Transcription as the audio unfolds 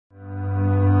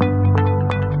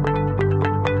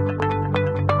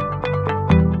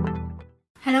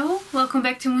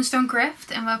back to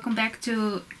Moonstonecraft and welcome back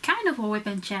to kind of a Wip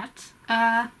Chat.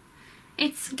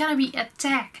 It's gonna be a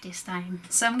tag this time,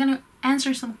 so I'm gonna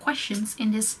answer some questions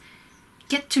in this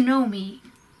Get to Know Me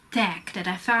tag that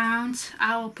I found.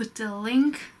 I'll put the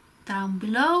link down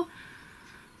below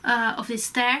of this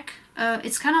tag.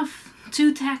 It's kind of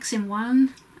two tags in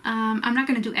one. I'm not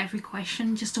gonna do every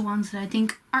question, just the ones that I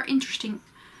think are interesting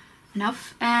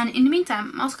enough. And in the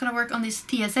meantime, I'm also gonna work on this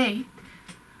TSA.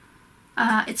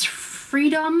 It's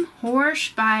Freedom Horse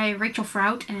by Rachel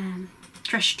Froud and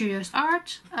Trash Studios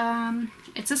art.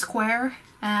 It's a square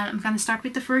and I'm gonna start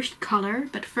with the first color,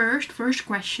 but first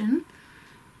question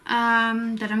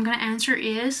that I'm gonna answer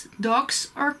is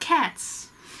dogs or cats?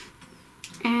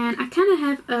 And I kind of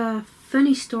have a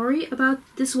funny story about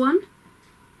this one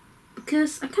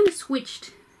because I kind of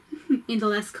switched in the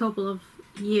last couple of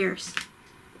years.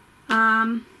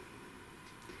 I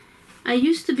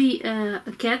used to be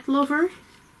a cat lover,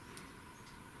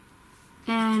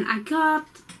 and I got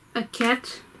a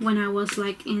cat when I was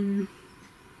like in,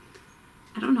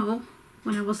 I don't know,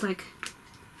 when I was like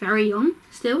very young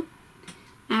still,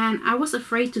 and I was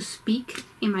afraid to speak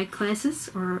in my classes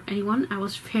or anyone. I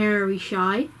was very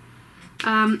shy.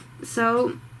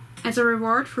 So as a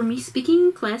reward for me speaking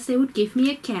in class, they would give me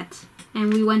a cat,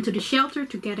 and we went to the shelter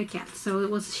to get a cat. So it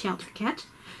was a shelter cat.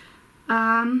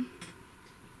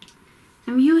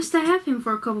 And we used to have him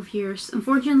for a couple of years.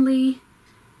 Unfortunately,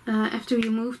 after we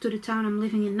moved to the town I'm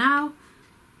living in now,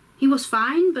 he was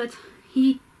fine, but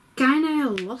he kind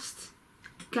of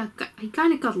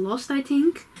got lost, I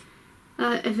think,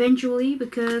 eventually,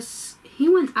 because he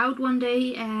went out one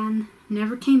day and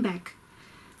never came back.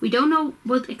 We don't know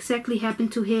what exactly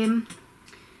happened to him,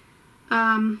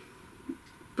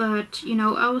 but you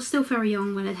know, I was still very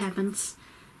young when it happens.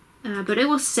 But it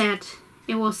was sad.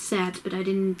 It was sad, but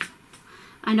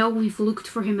I know we've looked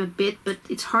for him a bit, but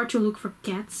it's hard to look for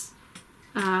cats.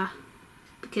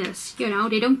 Because, you know,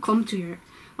 they don't come to your...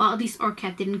 Well, at least our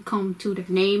cat didn't come to their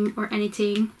name or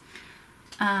anything.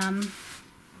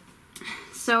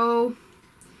 So...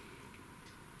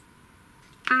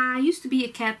 I used to be a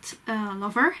cat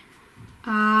lover.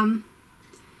 I'm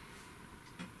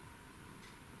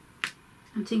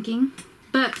thinking.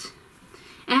 But...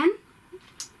 And...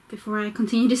 Before I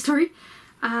continue the story...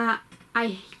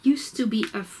 I used to be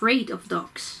afraid of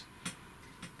dogs.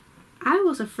 I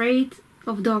was afraid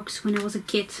of dogs when I was a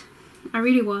kid. I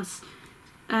really was.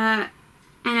 And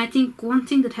I think one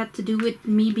thing that had to do with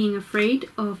me being afraid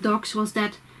of dogs was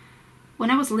that when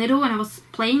I was little and I was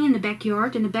playing in the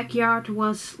backyard, and the backyard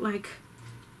was like,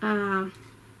 you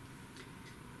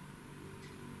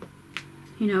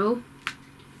know,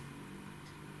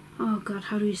 oh god,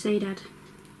 how do you say that?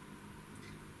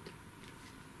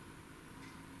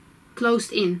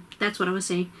 Closed in, that's what I was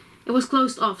saying. It was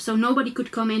closed off, so nobody could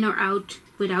come in or out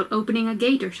without opening a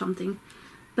gate or something.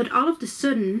 But all of a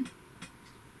sudden,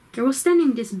 there was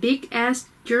standing this big ass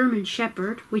German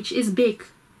Shepherd, which is a big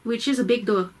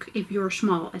dog if you're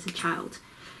small as a child,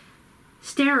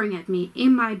 staring at me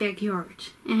in my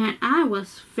backyard. And I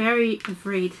was very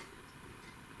afraid.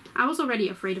 I was already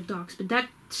afraid of dogs, but that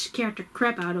scared the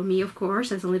crap out of me, of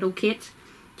course, as a little kid.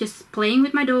 Just playing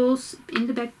with my dolls in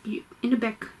the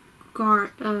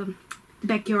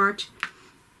backyard,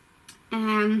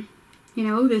 and you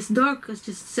know, this dog was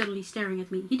just suddenly staring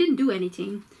at me. He didn't do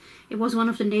anything. It was one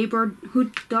of the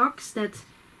neighborhood dogs that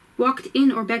walked in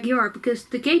our backyard because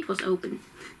the gate was open.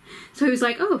 So he was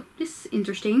like, oh, this is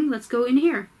interesting, let's go in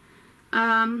here.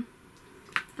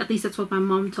 At least that's what my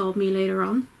mom told me later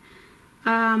on.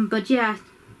 But yeah,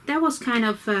 that was kind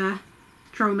of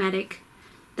traumatic.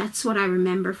 That's what I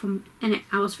remember from, and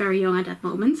I was very young at that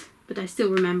moment, but I still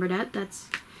remember that. That's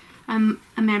a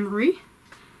memory.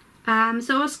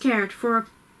 So I was scared for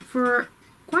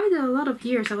quite a lot of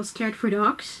years. I was scared for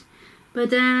dogs, but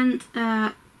then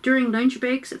during lunch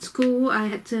breaks at school,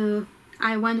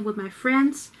 I went with my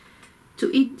friends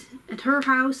to eat at her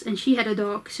house, and she had a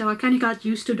dog, so I kind of got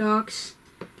used to dogs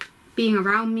being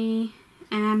around me.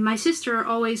 And my sister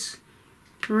always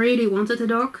really wanted a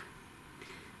dog,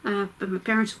 but my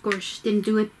parents, of course, didn't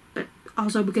do it. But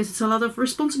also because it's a lot of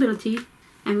responsibility,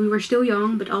 and we were still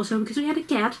young, but also because we had a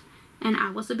cat, and I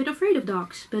was a bit afraid of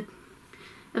dogs. But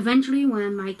eventually,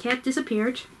 when my cat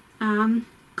disappeared,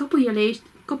 couple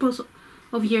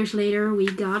of years later, we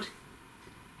got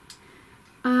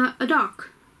a dog.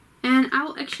 And I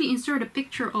will actually insert a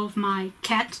picture of my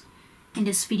cat in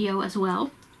this video as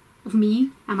well, of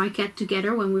me and my cat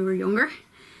together when we were younger.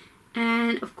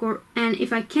 And of course, and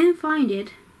if I can find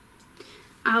it,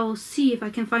 I will see if I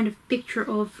can find a picture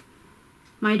of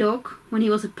my dog when he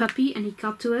was a puppy and he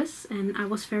got to us, and I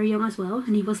was very young as well,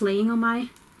 and he was laying on my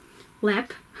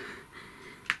lap.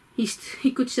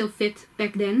 He could still fit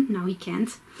back then. Now he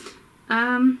can't.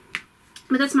 But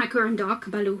that's my current dog,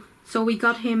 Baloo. So we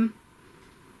got him,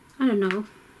 I don't know,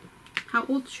 how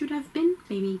old should I have been?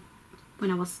 Maybe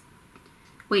when I was...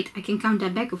 Wait, I can count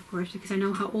that back, of course, because I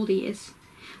know how old he is.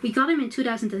 We got him in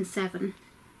 2007.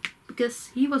 Because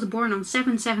he was born on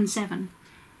 7/7/7.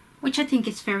 Which I think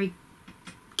is very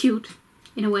cute,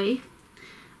 in a way.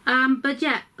 But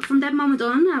yeah, from that moment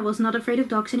on, I was not afraid of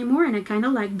dogs anymore. And I kind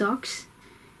of like dogs.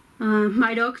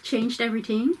 My dog changed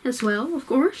everything as well, of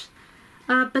course.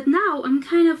 But now I'm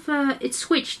kind of, it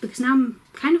switched, because now I'm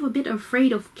kind of a bit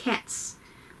afraid of cats.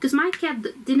 Because my cat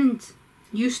didn't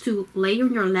used to lay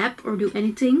on your lap or do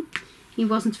anything. He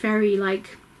wasn't very,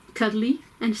 like, cuddly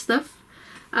and stuff.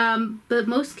 But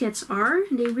most cats are.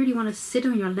 They really want to sit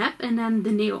on your lap, and then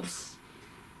the nails.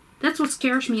 That's what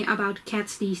scares me about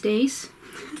cats these days.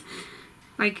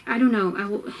 Like, I don't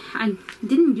know, I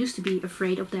didn't used to be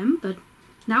afraid of them, but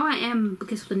now I am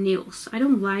because of the nails. I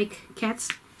don't like cats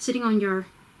sitting on your,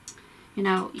 you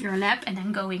know, your lap and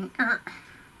then going,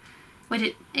 but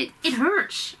it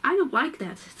hurts. I don't like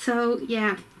that. So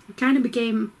yeah, I kind of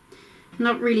became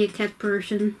not really a cat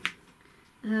person.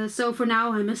 So for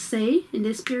now, I must say, in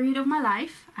this period of my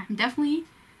life, I'm definitely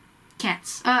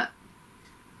cats.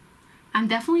 I'm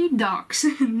definitely dogs,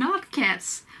 not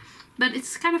cats. But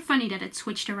it's kind of funny that it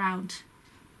switched around.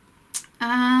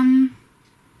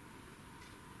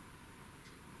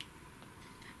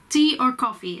 Tea or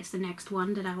coffee is the next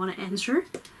one that I want to answer.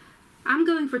 I'm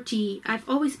going for tea. I've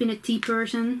always been a tea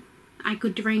person. I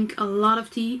could drink a lot of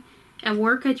tea. At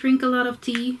work I drink a lot of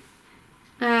tea.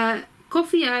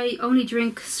 Coffee I only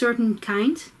drink certain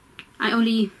kind. I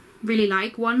only really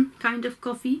like one kind of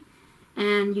coffee.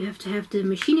 And you have to have the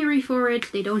machinery for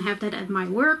it. They don't have that at my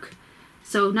work.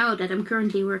 So now that I'm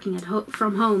currently working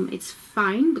from home, it's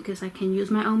fine because I can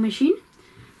use my own machine.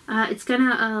 It's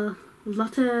kinda a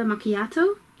latte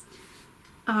macchiato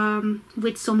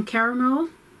with some caramel.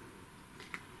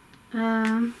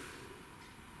 How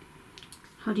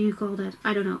do you call that?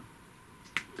 I don't know.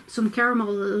 Some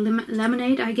caramel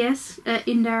lemonade, I guess,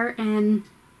 in there, and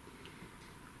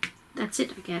that's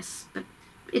it, I guess. But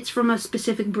it's from a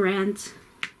specific brand,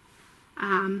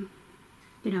 you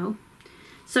know.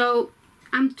 So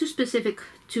I'm too specific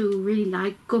to really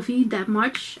like coffee that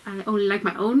much. I only like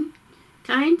my own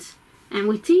kind. And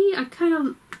with tea, I kind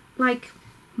of like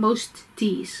most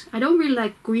teas. I don't really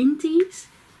like green teas,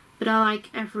 but I like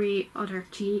every other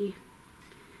tea.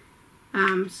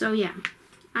 So yeah,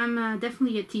 I'm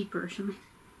definitely a tea person.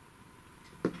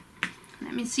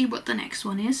 Let me see what the next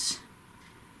one is.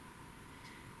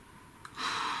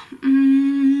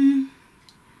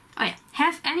 Oh yeah,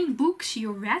 have any books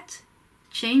you read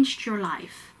changed your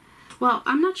life? Well,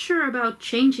 I'm not sure about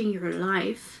changing your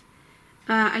life.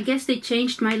 I guess they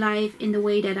changed my life in the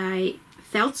way that I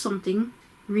felt something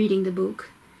reading the book.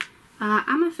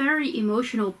 I'm a very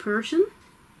emotional person,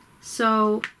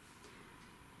 so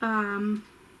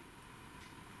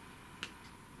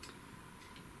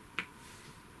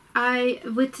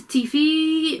with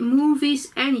TV,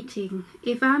 movies, anything,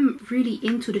 if I'm really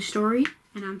into the story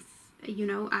and I'm, you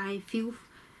know, I feel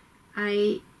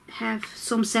I have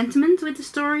some sentiment with the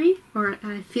story, or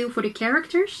I feel for the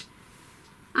characters,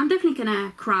 I'm definitely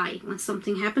gonna cry when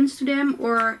something happens to them.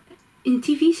 Or in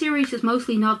TV series, it's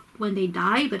mostly not when they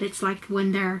die, but it's like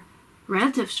when their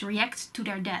relatives react to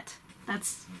their death.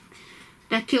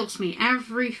 That kills me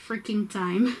every freaking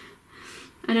time.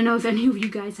 I don't know if any of you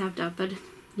guys have that, but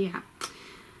yeah.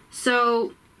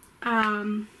 So,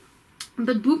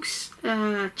 but books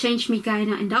changed me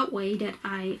kinda in that way, that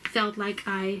I felt like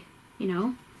I, you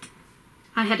know,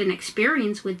 I had an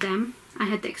experience with them. I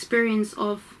had the experience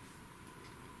of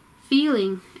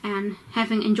feeling and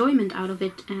having enjoyment out of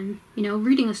it, and, you know,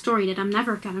 reading a story that I'm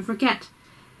never gonna forget.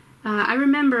 I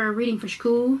remember reading for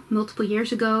school multiple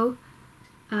years ago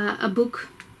a book,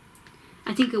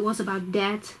 I think it was about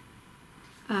death,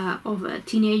 of a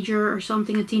teenager or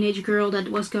something, a teenage girl that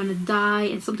was gonna die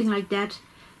and something like that.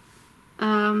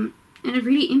 And it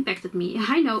really impacted me.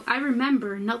 I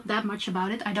remember not that much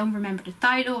about it. I don't remember the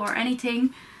title or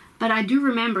anything, but I do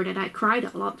remember that I cried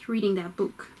a lot reading that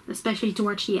book, especially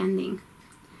towards the ending.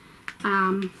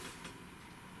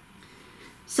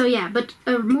 So yeah, but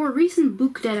a more recent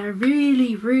book that I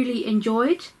really, really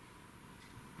enjoyed,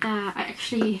 I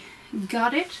actually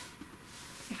got it,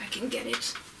 if I can get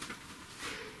it,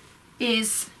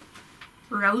 is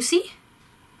Rosie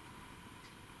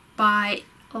by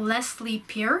Leslie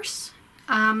Pierce.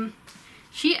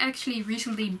 She actually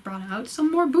recently brought out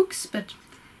some more books, but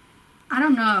I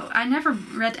don't know, I never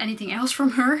read anything else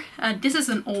from her. This is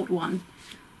an old one.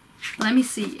 Let me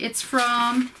see. It's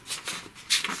from...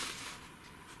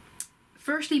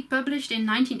 Firstly published in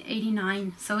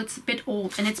 1989, so it's a bit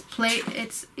old, and it's playing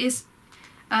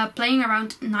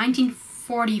around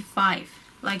 1945.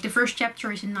 Like the first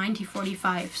chapter is in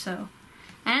 1945, so,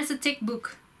 and it's a thick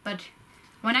book. But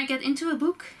when I get into a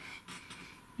book,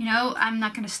 you know, I'm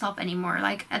not gonna stop anymore.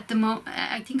 Like at the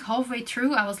I think halfway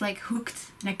through I was like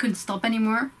hooked and I couldn't stop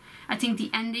anymore. I think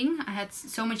the ending, I had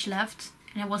so much left,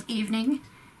 and it was evening,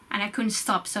 and I couldn't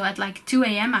stop. So at like 2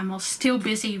 a.m. I was still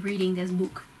busy reading this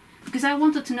book, because I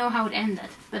wanted to know how it ended.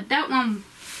 But that one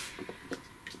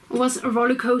was a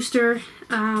roller coaster.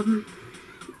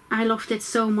 I loved it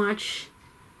so much.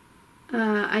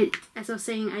 As I was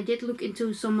saying, I did look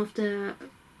into some of the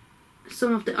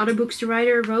other books the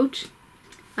writer wrote.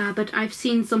 But I've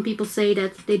seen some people say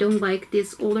that they don't like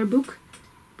this older book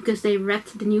because they read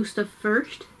the new stuff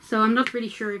first. So I'm not really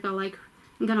sure if I'm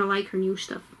gonna like her new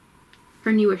stuff,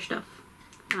 her newer stuff.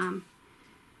 I'm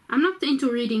not into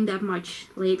reading that much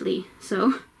lately,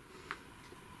 so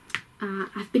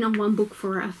I've been on one book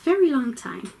for a very long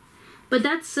time. But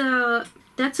that's a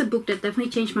book that definitely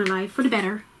changed my life for the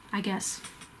better, I guess.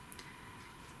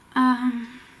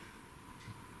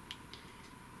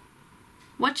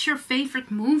 What's your favorite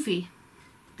movie?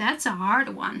 That's a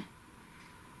hard one.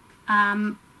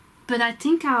 But I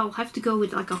think I'll have to go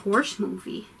with like a horse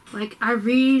movie. Like I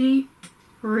really,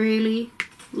 really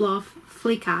love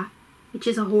Flicka, which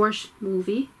is a horse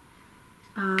movie.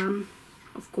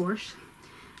 Of course.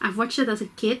 I've watched it as a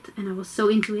kid and I was so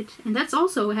into it. And that's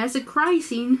also has a cry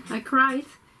scene. I cried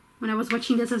when I was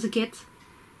watching this as a kid.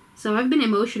 So I've been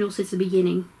emotional since the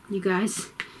beginning, you guys.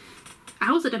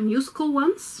 I was at a musical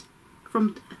once,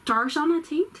 from Tarzan, I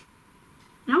think.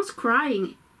 And I was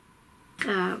crying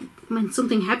when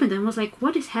something happened. And I was like,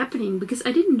 what is happening? Because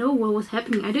I didn't know what was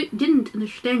happening. I didn't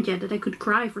understand yet that I could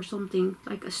cry for something,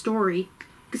 like a story.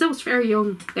 Because I was very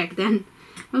young back then.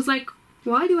 I was like,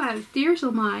 why do I have tears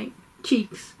on my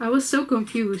cheeks? I was so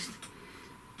confused.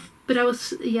 But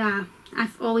yeah,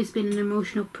 I've always been an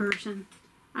emotional person.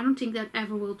 I don't think that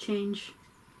ever will change.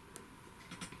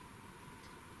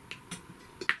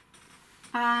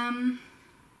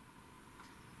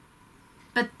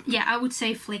 But yeah, I would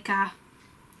say Flicka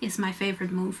is my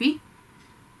favorite movie.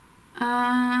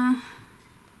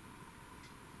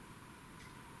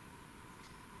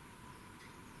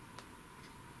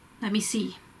 Let me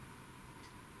see.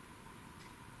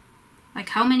 Like,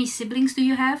 how many siblings do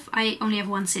you have? I only have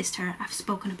one sister. I've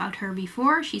spoken about her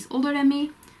before. She's older than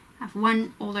me. I have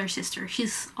one older sister.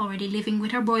 She's already living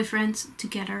with her boyfriend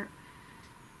together.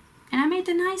 And I made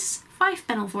a nice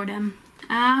 5-panel for them.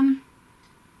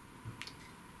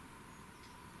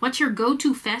 What's your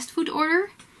go-to fast food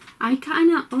order? I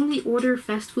kinda only order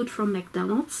fast food from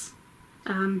McDonald's.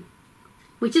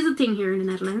 Which is a thing here in the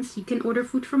Netherlands. You can order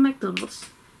food from McDonald's.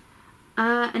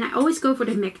 And I always go for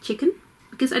the McChicken,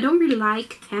 because I don't really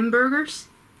like hamburgers.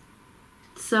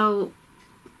 So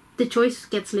the choice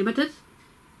gets limited.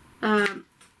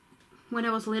 When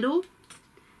I was little,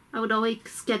 I would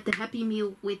always get the Happy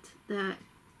Meal with the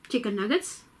chicken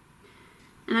nuggets.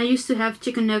 And I used to have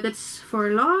chicken nuggets for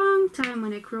a long time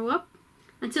when I grew up,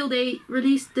 until they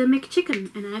released the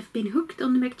McChicken, and I've been hooked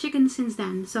on the McChicken since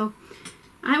then. So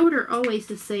I order always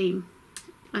the same,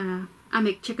 a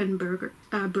McChicken burger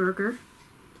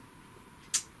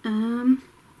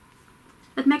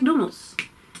at McDonald's.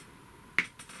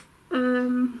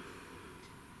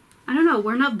 I don't know,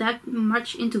 we're not that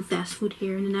much into fast food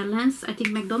here in the Netherlands. I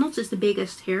think McDonald's is the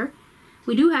biggest here.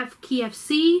 We do have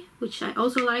KFC, which I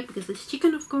also like because it's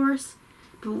chicken, of course.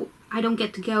 But I don't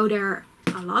get to go there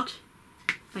a lot.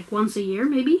 Like once a year,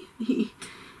 maybe.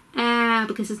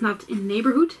 Because it's not in the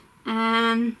neighborhood.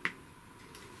 And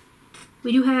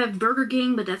we do have Burger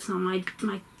King, but that's not my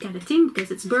kind of thing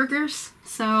because it's burgers.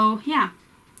 So yeah,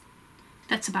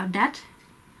 that's about that.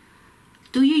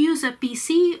 Do you use a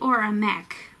PC or a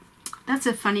Mac? That's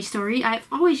a funny story. I've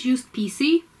always used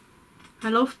PC. I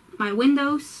love my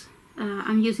Windows.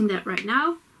 I'm using that right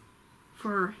now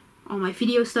for all my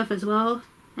video stuff as well,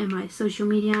 and my social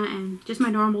media and just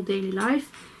my normal daily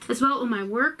life. As well, on my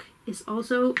work is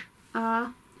also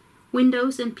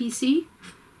Windows and PC.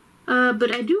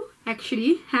 But I do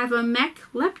actually have a Mac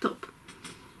laptop.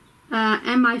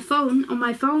 And my phone, on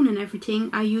my phone and everything,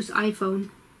 I use iPhone.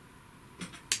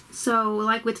 So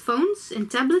like with phones and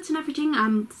tablets and everything,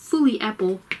 I'm fully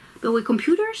Apple. But with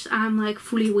computers, I'm like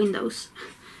fully Windows.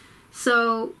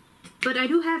 So, but I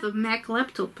do have a Mac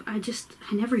laptop. I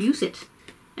never use it.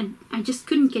 And I just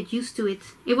couldn't get used to it.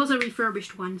 It was a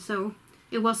refurbished one, so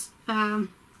it was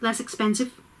less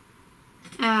expensive.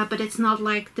 But it's not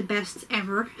like the best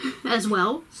ever as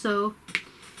well. So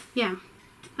yeah,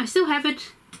 I still have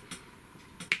it.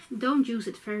 Don't use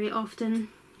it very often.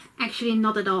 Actually,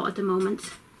 not at all at the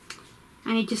moment.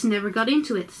 I just never got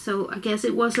into it. So I guess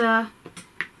it was a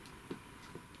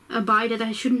buy that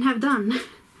I shouldn't have done.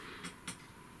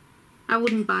 I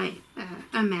wouldn't buy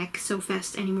a Mac so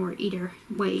fast anymore either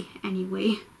way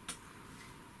anyway.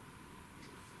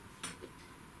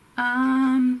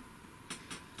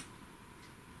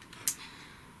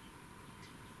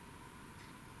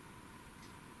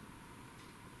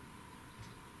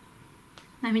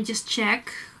 Let me just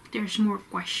check. There's more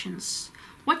questions.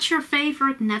 What's your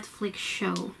favorite Netflix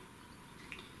show?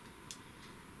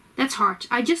 That's hard.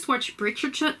 I just watched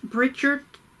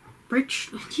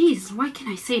Jeez, why can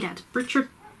I say that? Bridgerton?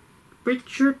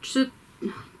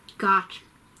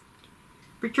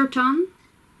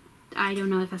 I don't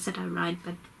know if I said that right,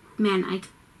 but man,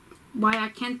 why I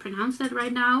can't pronounce that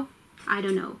right now, I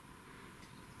don't know.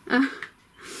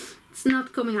 It's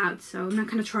not coming out, so I'm not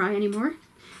gonna try anymore.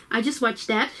 I just watched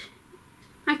that.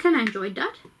 I kinda enjoyed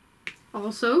that.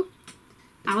 Also,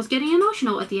 I was getting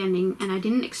emotional at the ending, and I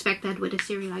didn't expect that with a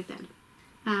series like that.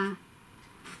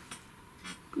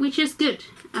 Which is good.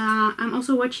 I'm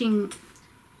also watching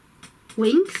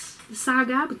Winx, the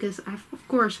saga, because I've of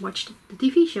course watched the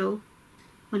TV show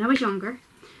when I was younger.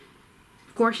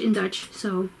 Of course in Dutch,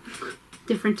 so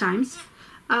different times.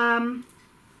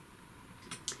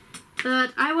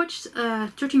 But I watched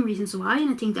 13 Reasons Why,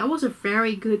 and I think that was a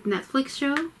very good Netflix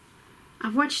show.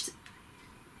 I've watched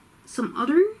some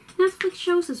other Netflix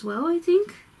shows as well, I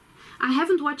think. I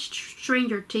haven't watched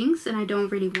Stranger Things, and I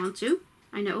don't really want to.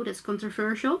 I know that's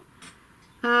controversial.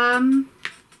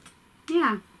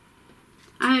 Yeah.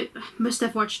 I must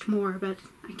have watched more, but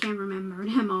I can't remember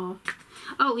them all.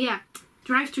 Oh yeah,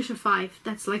 Drive to Survive.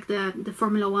 That's like the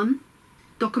Formula 1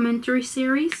 documentary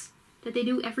series that they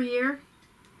do every year.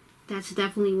 That's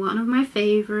definitely one of my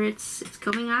favorites. It's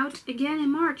coming out again in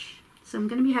March, so I'm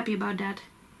gonna be happy about that.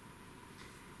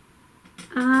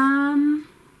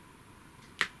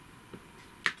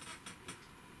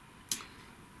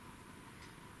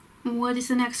 What is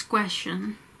the next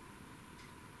question?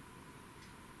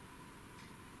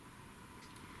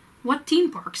 What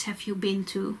theme parks have you been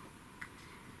to?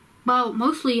 Well,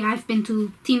 mostly I've been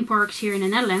to theme parks here in the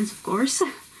Netherlands, of course.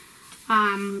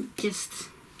 Just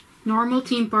normal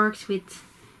theme parks with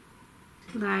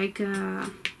like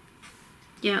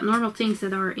yeah, normal things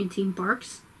that are in theme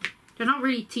parks. They're not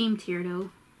really themed here though,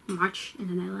 much in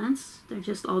the Netherlands. They're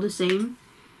just all the same.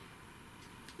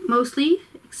 Mostly,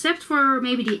 except for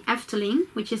maybe the Efteling,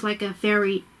 which is like a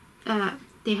very,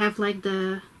 they have like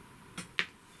the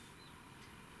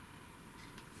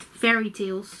fairy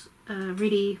tales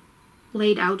really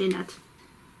laid out in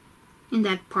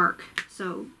that park.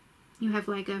 So you have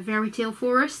like a fairy tale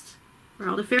forest where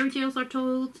all the fairy tales are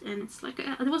told, and it's like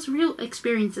it was a real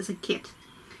experience as a kid.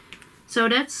 So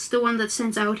that's the one that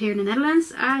stands out here in the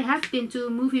Netherlands. I have been to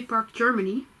Movie Park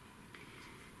Germany,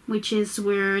 which is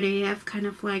where they have kind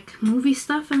of like movie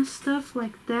stuff and stuff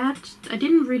like that. I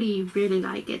didn't really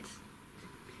like it.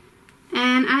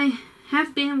 And I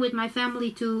have been with my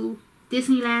family to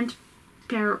Disneyland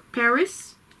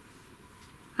Paris.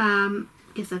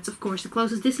 Because that's of course the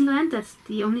closest Disneyland. That's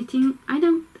the only thing. I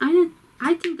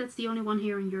think that's the only one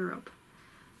here in Europe.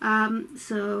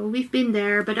 So we've been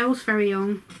there, but I was very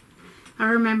young. I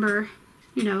remember,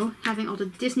 you know, having all the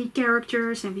Disney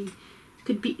characters, and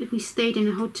we stayed in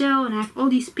a hotel, and I have all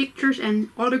these pictures and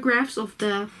autographs of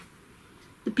the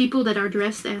people that are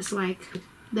dressed as like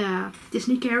the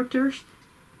Disney characters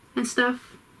and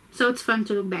stuff. So it's fun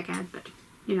to look back at, but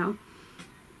you know,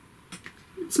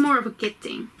 it's more of a kid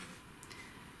thing.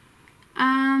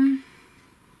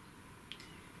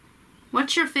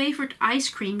 What's your favorite ice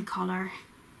cream color?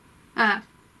 Not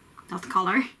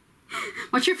color.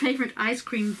 What's your favorite ice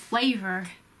cream flavor?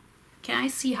 Can I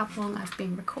see how long I've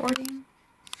been recording?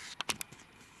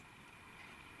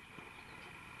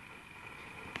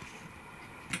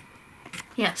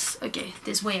 Yes, okay,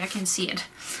 this way I can see it.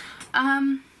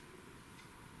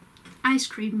 Ice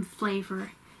cream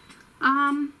flavor.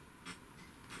 I'm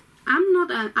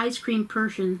not an ice cream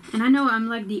person, and I know I'm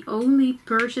like the only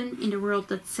person in the world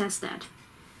that says that.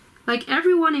 Like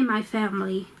everyone in my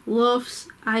family loves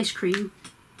ice cream.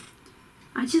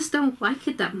 I just don't like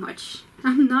it that much.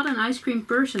 I'm not an ice cream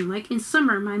person. Like in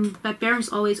summer, my parents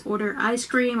always order ice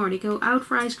cream, or they go out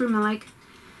for ice cream. I'm like,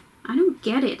 I don't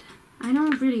get it. I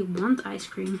don't really want ice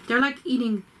cream. They're like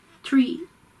eating three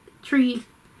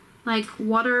like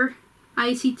water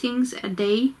icy things a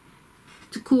day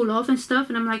to cool off and stuff,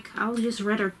 and I'm like, I'll just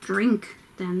rather drink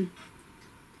than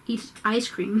eat ice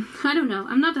cream. I don't know.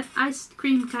 I'm not an ice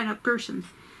cream kind of person.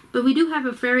 But we do have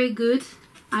a very good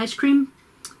ice cream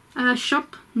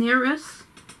shop near us.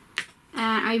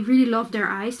 I really love their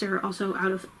ice. They're also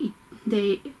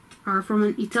they are from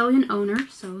an Italian owner,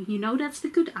 so you know that's the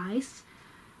good ice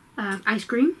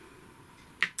cream.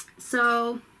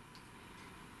 So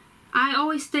I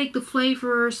always take the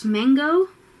flavors mango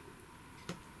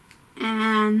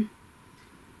and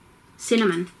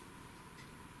cinnamon.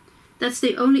 That's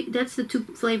the two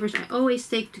flavors I always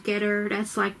take together.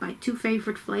 That's like my two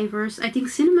favorite flavors. I think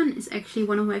cinnamon is actually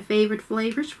one of my favorite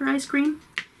flavors for ice cream.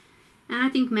 And I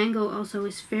think mango also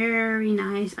is very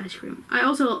nice ice cream. I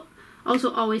also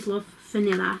always love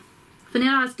vanilla.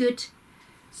 Vanilla is good.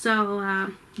 So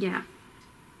yeah.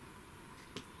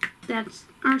 That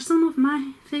are some of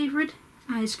my favorite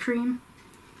ice cream.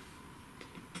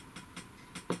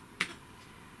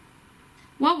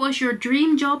 What was your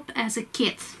dream job as a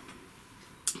kid?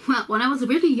 Well, when I was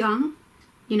really young,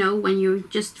 you know, when you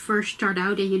just first start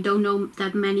out and you don't know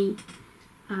that many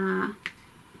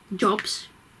jobs,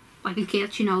 like a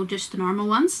kid, you know, just the normal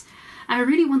ones, I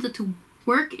really wanted to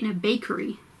work in a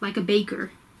bakery, like a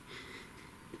baker.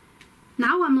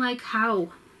 Now I'm like,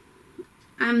 how?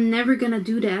 I'm never gonna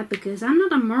do that because I'm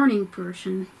not a morning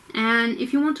person. And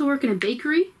if you want to work in a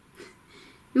bakery,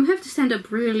 you have to stand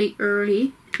up really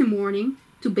early in the morning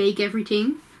to bake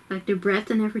everything, like the bread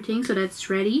and everything, so that it's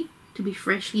ready to be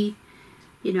freshly,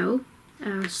 you know,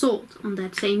 sold on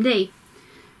that same day.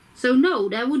 So no,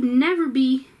 that would never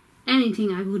be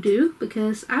anything I would do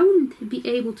because I wouldn't be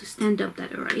able to stand up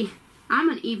that early. I'm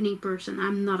an evening person.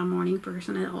 I'm not a morning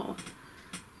person at all.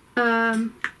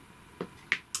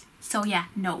 So yeah,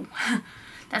 no,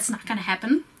 that's not gonna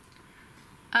happen.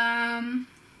 I'm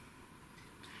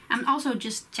also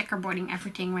just checkerboarding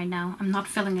everything right now. I'm not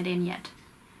filling it in yet.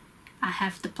 I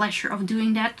have the pleasure of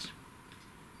doing that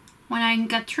when I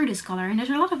get through this color. And there's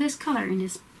a lot of this color in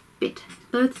this bit,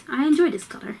 but I enjoy this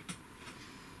color.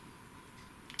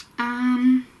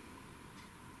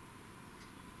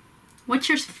 What's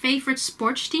your favorite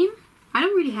sports team? I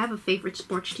don't really have a favorite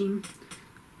sports team.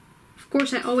 Of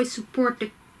course, I always support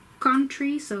the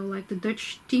country, so like the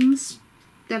Dutch teams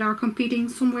that are competing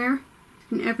somewhere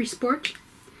in every sport.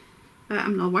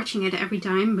 I'm not watching it every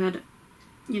time, but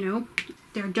you know,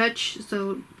 they're Dutch,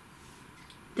 so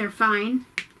they're fine.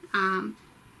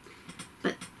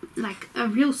 But like a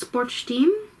real sports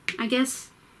team, I guess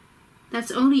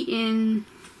that's only in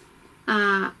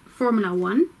Formula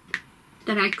 1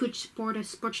 that I could support a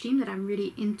sports team that I'm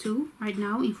really into right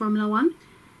now in Formula 1.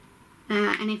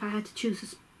 And if I had to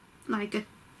choose like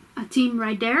a team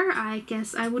right there, I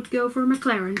guess I would go for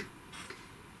McLaren.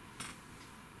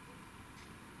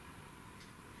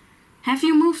 Have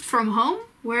you moved from home?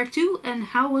 Where to? And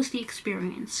how was the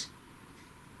experience?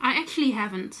 I actually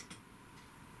haven't.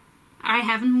 I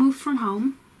haven't moved from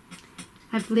home.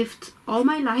 I've lived all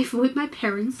my life with my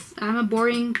parents. I'm a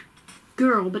boring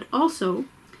girl, but also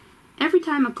every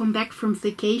time I come back from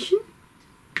vacation,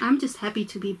 I'm just happy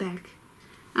to be back.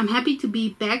 I'm happy to be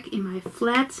back in my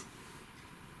flat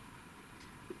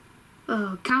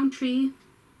country,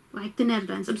 like the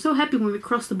Netherlands. I'm so happy when we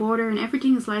cross the border and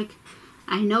everything is like,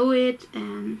 I know it,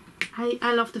 and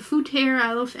I love the food here,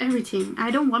 I love everything.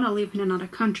 I don't want to live in another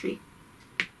country.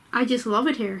 I just love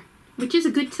it here, which is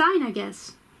a good sign, I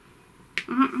guess.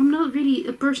 I'm not really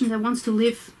a person that wants to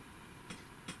live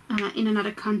in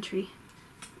another country.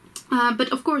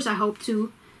 But of course I hope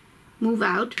to move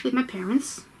out with my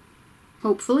parents,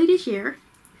 hopefully this year.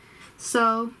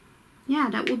 So yeah,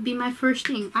 that would be my first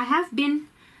thing. I have been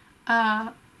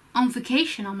on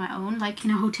vacation on my own, like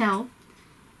in a hotel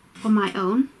on my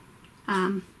own.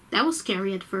 That was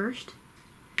scary at first.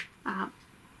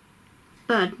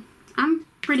 But I'm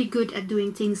pretty good at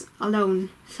doing things alone,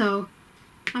 so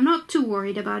I'm not too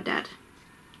worried about that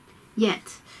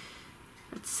yet.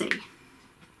 Let's see.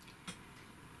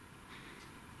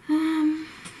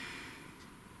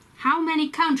 How many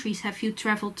countries have you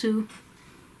traveled to?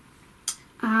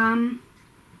 I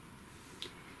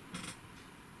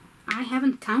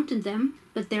haven't counted them,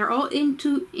 but they're all in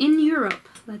Europe.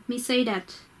 Let me say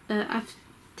that. I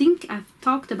think I've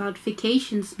talked about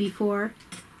vacations before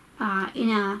in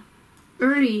a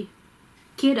early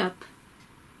Kid Up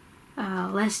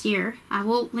last year. I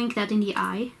will link that in the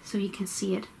eye so you can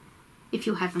see it if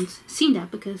you haven't seen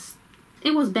that, because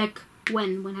it was back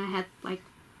when I had like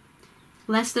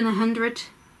less than 100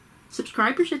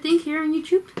 subscribers, I think, here on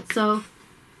YouTube. So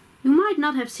you might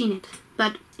not have seen it,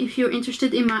 but if you're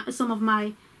interested in some of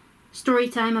my story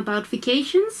time about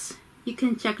vacations, you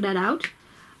can check that out.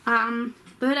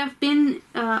 But I've been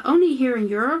only here in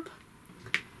Europe.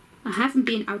 I haven't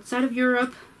been outside of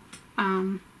Europe.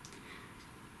 But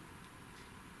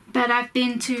I've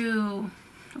been to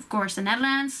of course, the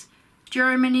Netherlands,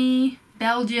 Germany,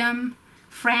 Belgium,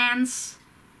 France,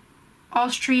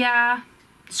 Austria,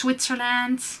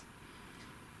 Switzerland,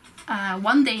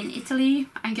 1 day in Italy,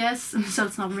 I guess, so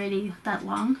it's not really that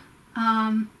long.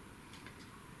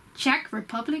 Czech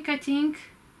Republic, I think,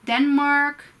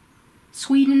 Denmark,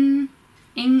 Sweden,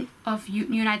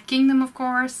 United Kingdom, of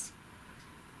course,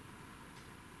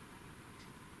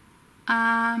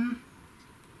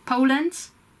 Poland,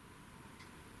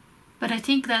 but I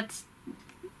think that's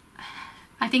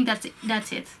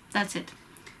it.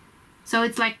 So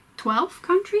it's like 12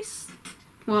 countries.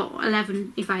 Well,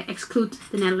 11 if I exclude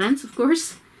the Netherlands, of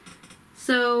course.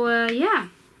 So yeah,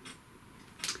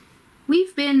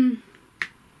 we've been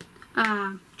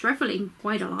traveling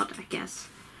quite a lot, I guess.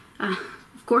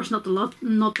 Of course, not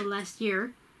the last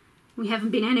year. We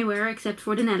haven't been anywhere except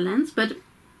for the Netherlands, but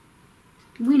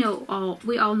we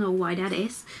all know why that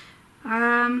is.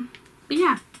 But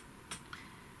yeah,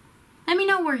 let me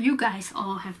know where you guys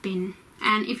all have been,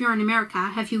 and if you're in America,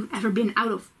 have you ever been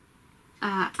out of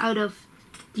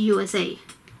the USA?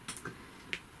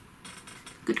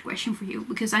 Good question for you,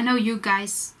 because I know you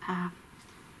guys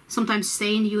sometimes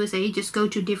stay in the USA, just go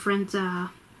to different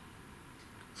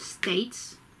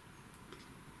states,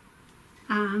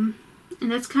 and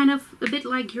that's kind of a bit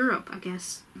like Europe, I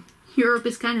guess. Europe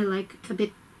is kind of like a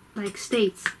bit like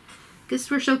states, because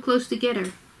we're so close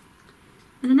together.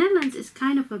 And the Netherlands is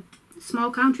kind of a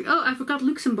small country. Oh, I forgot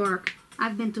Luxembourg.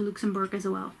 I've been to Luxembourg as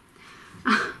well.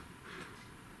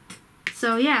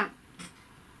 So yeah,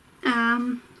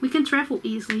 we can travel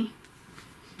easily.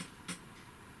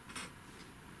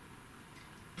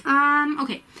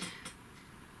 Okay.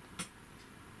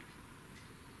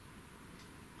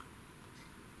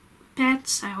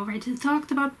 Pets, I already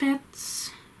talked about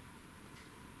pets.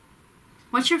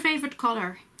 What's your favorite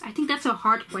color? I think that's a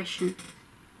hard question.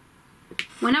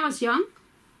 When I was young,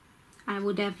 I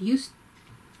would used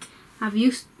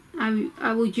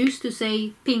to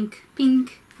say pink.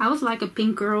 Pink. I was like a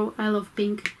pink girl. I love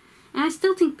pink. And I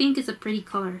still think pink is a pretty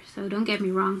color, so don't get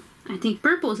me wrong. I think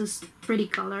purple is a pretty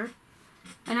color.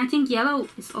 And I think yellow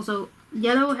is also...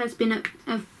 Yellow has been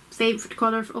a favorite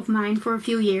color of mine for a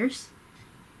few years.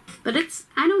 But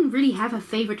I don't really have a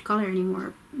favorite color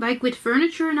anymore. Like with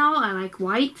furniture and all, I like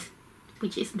white,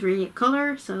 which isn't really a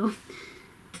color, so...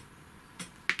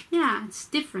 Yeah, it's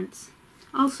different.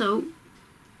 Also,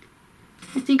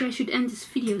 I think I should end this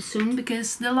video soon,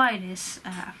 because the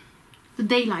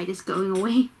daylight is going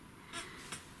away.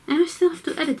 And I still have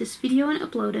to edit this video and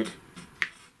upload it.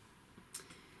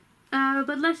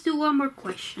 But let's do one more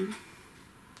question.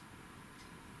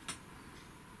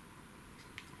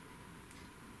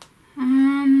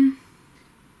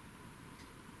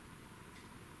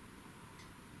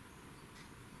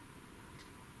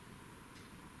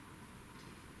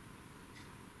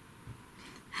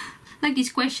 Like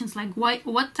these questions, like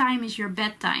what time is your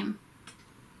bedtime?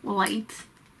 Late.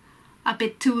 A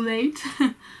bit too late.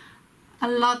 A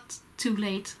lot too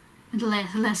late in the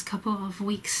last couple of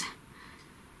weeks.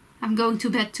 I'm going to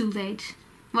bed too late.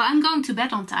 Well, I'm going to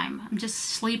bed on time. I'm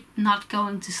just not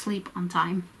going to sleep on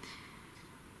time.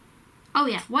 Oh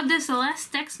yeah, what does the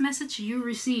last text message you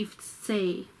received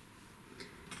say?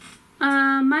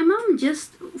 My mom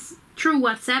just, through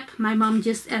WhatsApp, my mom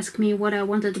just asked me what I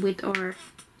wanted with our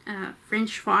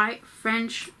French fries.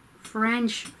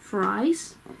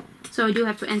 So I do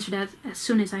have to answer that as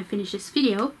soon as I finish this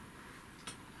video.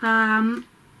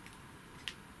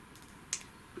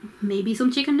 Maybe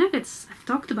some chicken nuggets. I've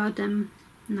talked about them.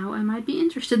 Now I might be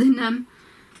interested in them.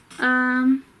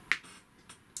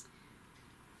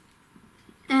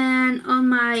 And on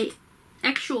my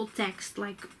actual text,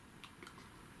 like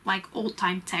old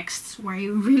time texts where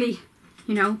you really,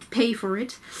 pay for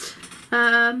it.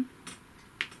 I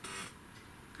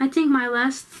think my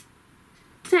last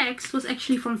text was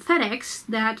actually from FedEx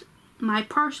that my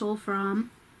parcel from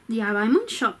the DIY Moon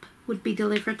shop would be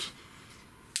delivered.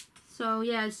 So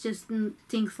yeah, it's just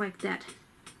things like that.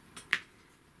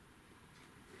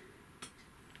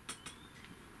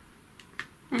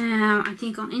 I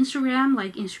think on Instagram,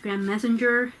 like Instagram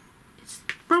Messenger, it's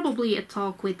probably a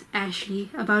talk with Ashley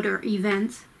about her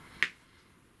event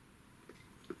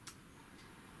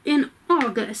in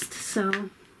August. So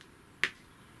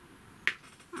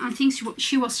I think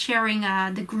she was sharing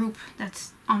the group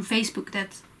that's on Facebook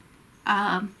that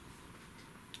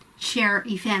share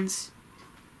events,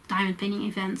 diamond painting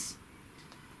events.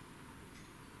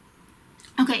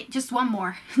 Okay, just one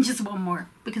more,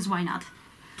 because why not?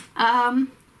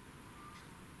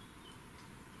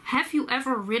 Have you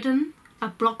ever written a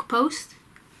blog post?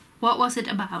 What was it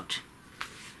about?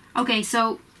 Okay,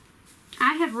 so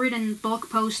I have written blog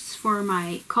posts for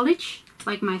my college,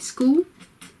 like my school,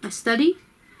 my study,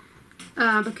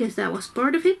 because that was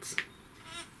part of it.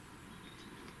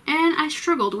 And I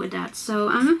struggled with that, so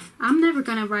I'm never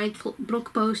gonna write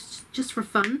blog posts just for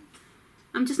fun.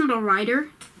 I'm just not a writer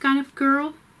kind of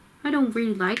girl. I don't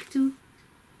really like to,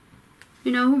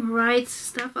 you know, write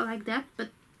stuff like that. But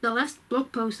the last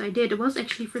blog post I did was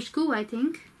actually for school, I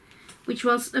think, which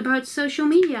was about social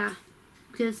media,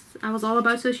 because I was all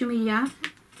about social media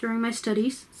during my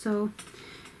studies. So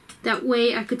that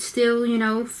way I could still, you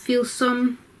know,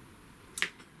 find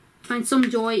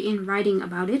some joy in writing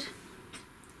about it.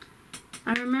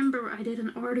 I remember I did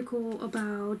an article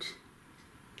about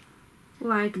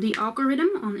like the algorithm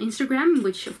on Instagram,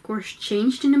 which of course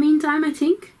changed in the meantime, I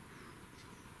think.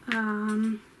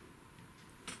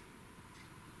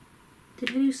 Did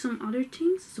I do some other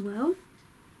things as well?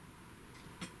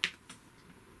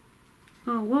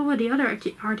 Oh, what were the other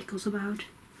articles about?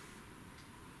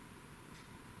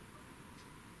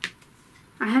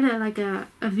 I had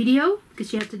a video,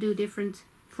 because you have to do different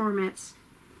formats.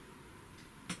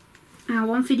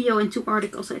 One video and 2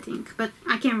 articles, I think, but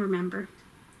I can't remember.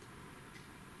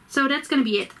 So that's gonna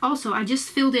be it. Also, I just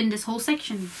filled in this whole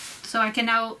section, so I can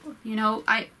now, you know,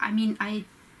 I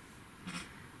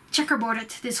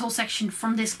checkerboarded this whole section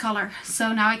from this color,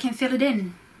 so now I can fill it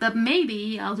in. But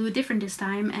maybe I'll do it different this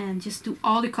time and just do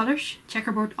all the colors,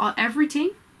 checkerboard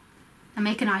everything, and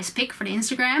make a nice pic for the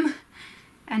Instagram,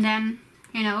 and then,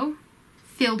 you know,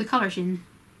 fill the colors in.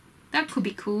 That could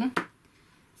be cool.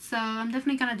 So I'm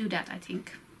definitely gonna do that, I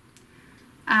think.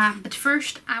 But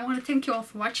first, I want to thank you all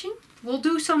for watching. We'll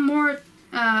do some more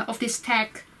of this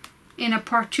tag in a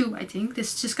part 2, I think.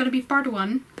 This is just gonna be part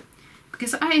 1,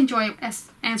 because I enjoy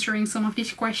answering some of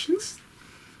these questions.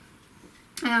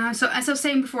 So as I was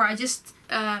saying before, I just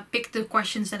picked the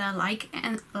questions that I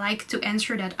like to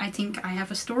answer, that I think I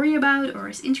have a story about or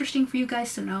is interesting for you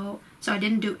guys to know. So I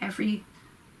didn't do every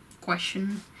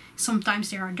question. Sometimes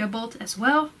they are doubled as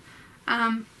well.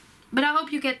 But I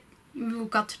hope you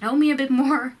got to know me a bit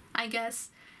more, I guess,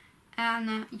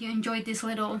 and you enjoyed this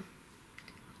little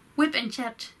whip and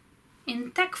chat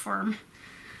in tag form.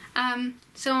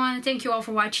 So I want to thank you all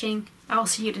for watching. I'll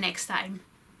see you the next time.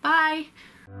 Bye!